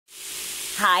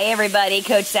Hi everybody,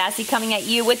 Coach Sassy coming at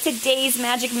you with today's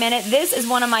Magic Minute. This is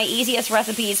one of my easiest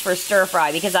recipes for stir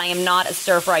fry because I am not a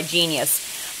stir fry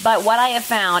genius. But what I have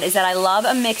found is that I love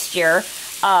a mixture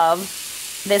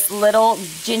of this little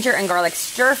ginger and garlic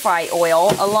stir fry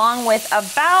oil along with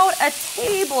about a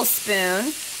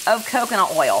tablespoon of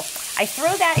coconut oil. I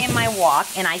throw that in my wok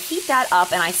and I heat that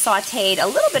up and I sauteed a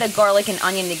little bit of garlic and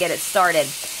onion to get it started.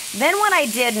 Then what I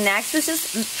did next was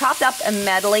just chopped up a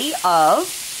medley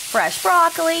of fresh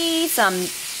broccoli, some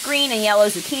green and yellow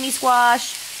zucchini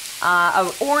squash, an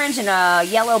orange and a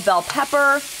yellow bell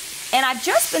pepper, and I've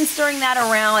just been stirring that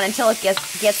around until it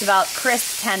gets about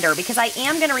crisp tender because I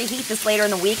am going to reheat this later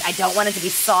in the week. I don't want it to be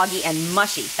soggy and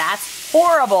mushy. That's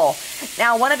horrible.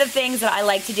 Now, one of the things that I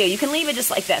like to do, you can leave it just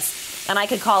like this, and I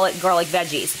could call it garlic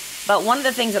veggies, but one of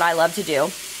the things that I love to do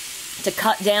to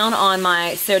cut down on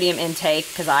my sodium intake,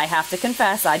 because I have to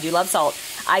confess, I do love salt,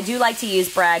 I do like to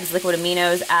use Bragg's liquid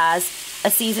aminos as a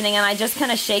seasoning, and I just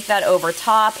kind of shake that over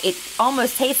top. It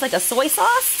almost tastes like a soy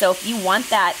sauce, so if you want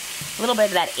that little bit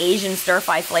of that Asian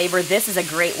stir-fry flavor, this is a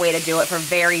great way to do it for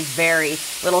very, very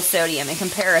little sodium in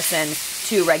comparison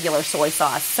to regular soy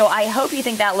sauce. So I hope you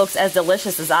think that looks as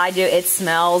delicious as I do. It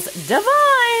smells divine.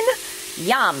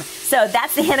 Yum. So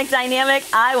that's the Hannock Dynamic.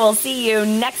 I will see you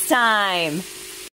next time.